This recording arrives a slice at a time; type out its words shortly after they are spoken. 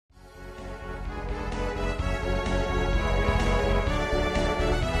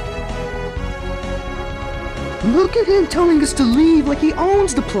Look at him telling us to leave like he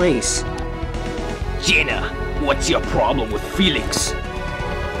owns the place. Jenna, what's your problem with Felix?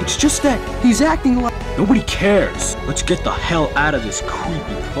 It's just that he's acting like... Nobody cares. Let's get the hell out of this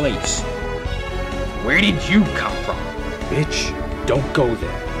creepy place. Where did you come from? Bitch, don't go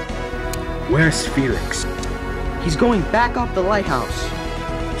there. Where's Felix? He's going back up the lighthouse.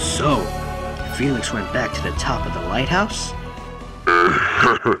 So, Felix went back to the top of the lighthouse?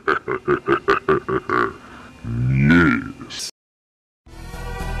 Yes.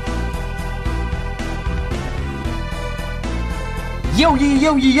 Yo,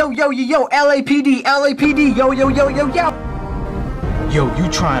 LAPD, LAPD, yo. Yo, you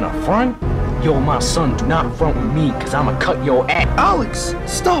trying to front? Yo, my son, do not front with me, cause I'ma cut your ass. Alex,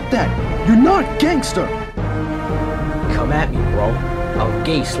 stop that. You're not gangster. Come at me, bro. I'll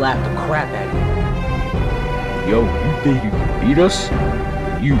gay slap the crap out of you. Yo, you think you can beat us?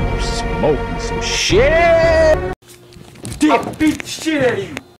 You smoking some shit? I'll beat the shit out of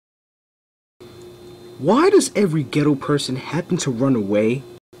you. Why does every ghetto person happen to run away?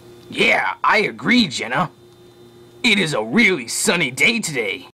 Yeah, I agree, Jenna. It is a really sunny day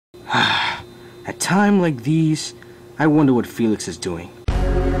today. At times like these, I wonder what Felix is doing.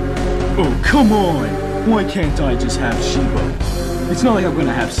 Oh, come on! Why can't I just have Sheba? It's not like I'm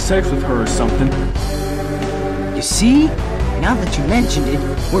gonna have sex with her or something. You see? Now that you mentioned it,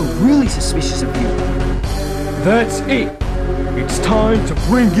 we're really suspicious of you. That's it! It's time to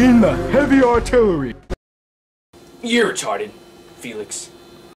bring in the heavy artillery! You're retarded, Felix.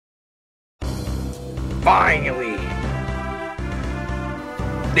 Finally!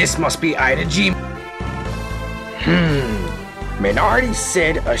 This must be Ida G. Minardi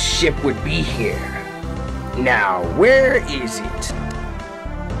said a ship would be here. Now, where is it?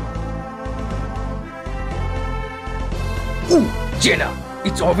 Ooh, Jenna,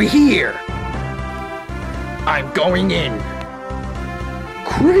 it's over here. I'm going in.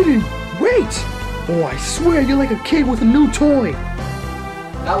 Kraden, wait! Oh, I swear you're like a kid with a new toy.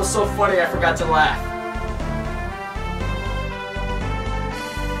 That was so funny I forgot to laugh.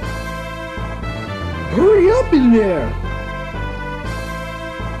 Hurry up in there!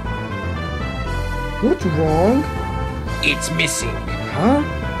 What's wrong? It's missing. Huh?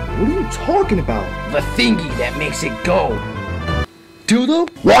 What are you talking about? The thingy that makes it go. Dildo?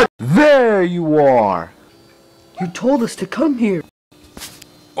 What? There you are! You told us to come here.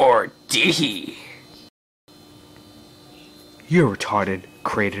 Or did he? You're retarded,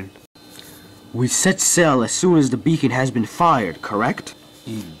 Kraden. We set sail as soon as the beacon has been fired, correct?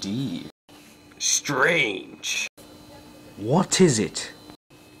 Indeed. Strange. What is it?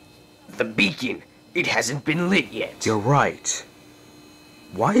 The beacon. It hasn't been lit yet. You're right.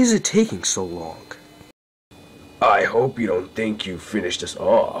 Why is it taking so long? I hope you don't think you finished us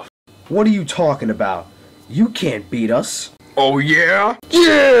off. What are you talking about? You can't beat us. Oh yeah?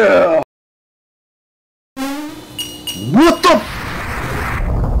 Yeah! What the?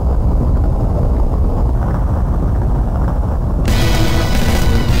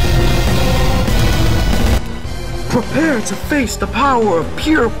 Prepare to face the power of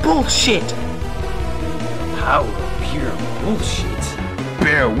pure bullshit. Power of pure bullshit.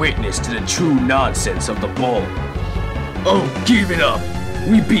 Bear witness to the true nonsense of the bull. Oh, give it up.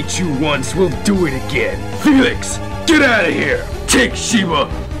 We beat you once, we'll do it again. Felix, get out of here. Take Sheba.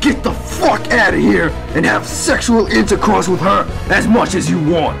 Get the fuck out of here and have sexual intercourse with her as much as you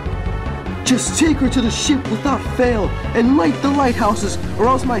want. Just take her to the ship without fail and light the lighthouses, or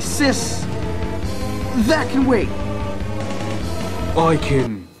else my sis... That can wait. I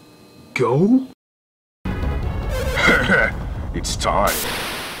can... go? It's time.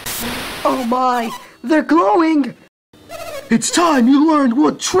 Oh my, they're glowing! It's time you learned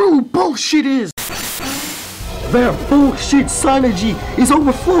what true bullshit is! Their bullshit synergy is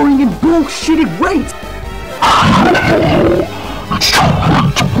overflowing in bullshitted rates!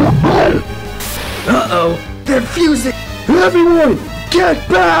 Uh-oh, they're fusing! Everyone, get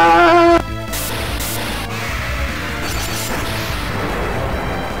back!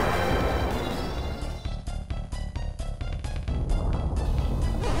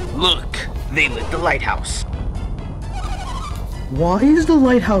 Look, they lit the lighthouse. Why is the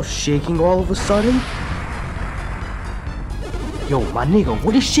lighthouse shaking all of a sudden? Yo, my nigga,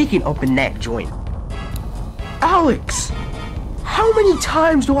 what is shaking up in that joint? Alex! How many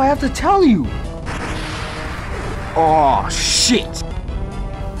times do I have to tell you? Aw, shit!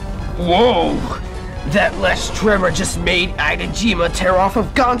 Whoa! That Les Trevor just made Idajima tear off of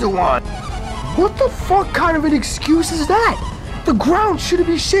Gondwan! What the fuck kind of an excuse is that? The ground shouldn't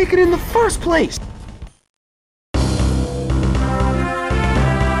be shaken in the first place!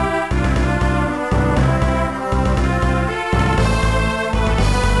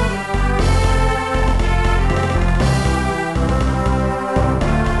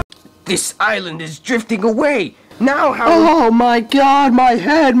 This island is drifting away. Now how... Oh my god, my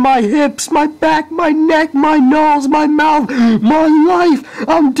head, my hips, my back, my neck, my nose, my mouth, my life.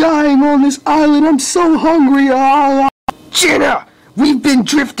 I'm dying on this island. I'm so hungry. Jenna! We've been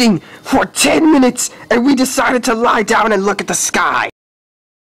drifting for 10 minutes and we decided to lie down and look at the sky.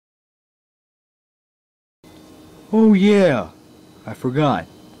 Oh yeah, I forgot.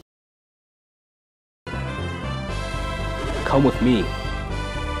 Come with me.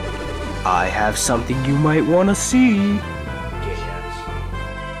 I have something you might want to see.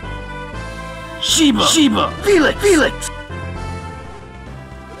 Sheba! Felix!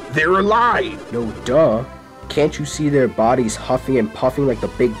 They're alive! No duh. Can't you see their bodies huffing and puffing like the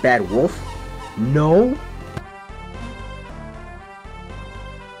big bad wolf? No?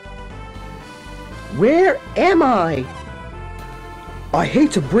 Where am I? I hate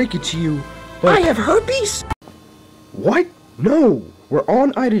to break it to you, but... I have herpes? What? No! We're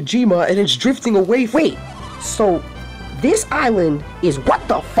on Itajima and it's drifting away from... Wait, so this island is what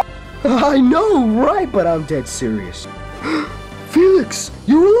the fuck? I know, right? But I'm dead serious. Felix,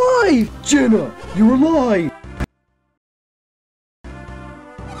 you're alive! Jenna, you're alive!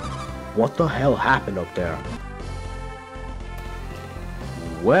 What the hell happened up there?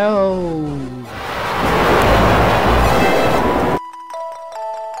 Well...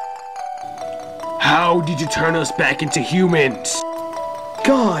 How did you turn us back into humans?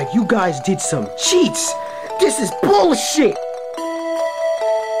 God, you guys did some cheats! This is bullshit!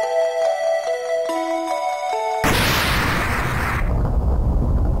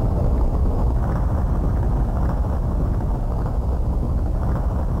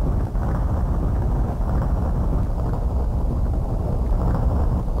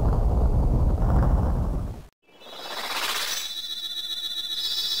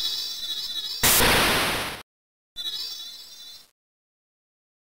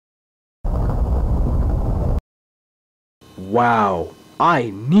 Wow,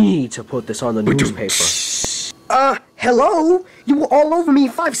 I need to put this on the newspaper. Hello? You were all over me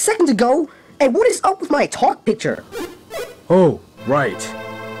 5 seconds ago, and what is up with my talk picture? Oh, right.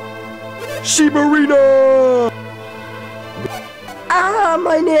 Shibarina! Ah,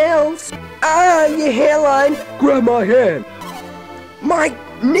 my nails! Ah, your hairline! Grab my hand! My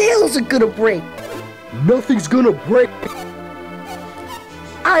nails are gonna break! Nothing's gonna break!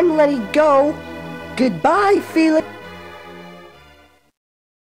 I'm letting go! Goodbye, Felix!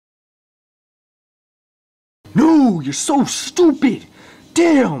 No, you're so stupid!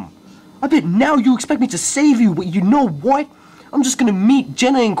 Damn! I bet now you expect me to save you, but you know what? I'm just gonna meet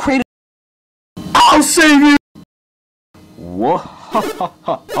Jenna and Kratos. I'll save you! Whoa!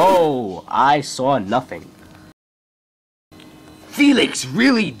 Oh, I saw nothing. Felix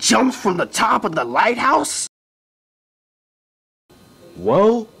really jumped from the top of the lighthouse?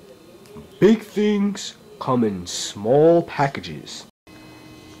 Well, big things come in small packages.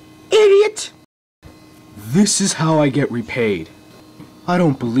 Idiot! This is how I get repaid. I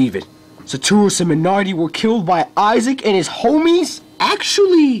don't believe it. Satoru and Minardi were killed by Isaac and his homies?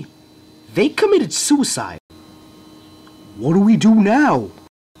 Actually, they committed suicide. What do we do now?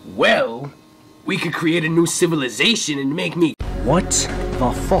 Well, we could create a new civilization and make me... What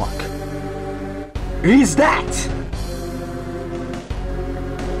the fuck is that?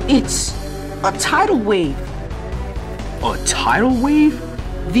 It's a tidal wave. A tidal wave?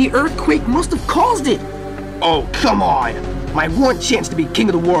 The earthquake must have caused it. Oh, come on! My one chance to be king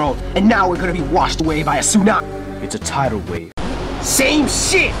of the world, and now we're gonna be washed away by a tsunami. It's a tidal wave. Same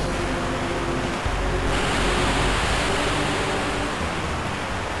shit!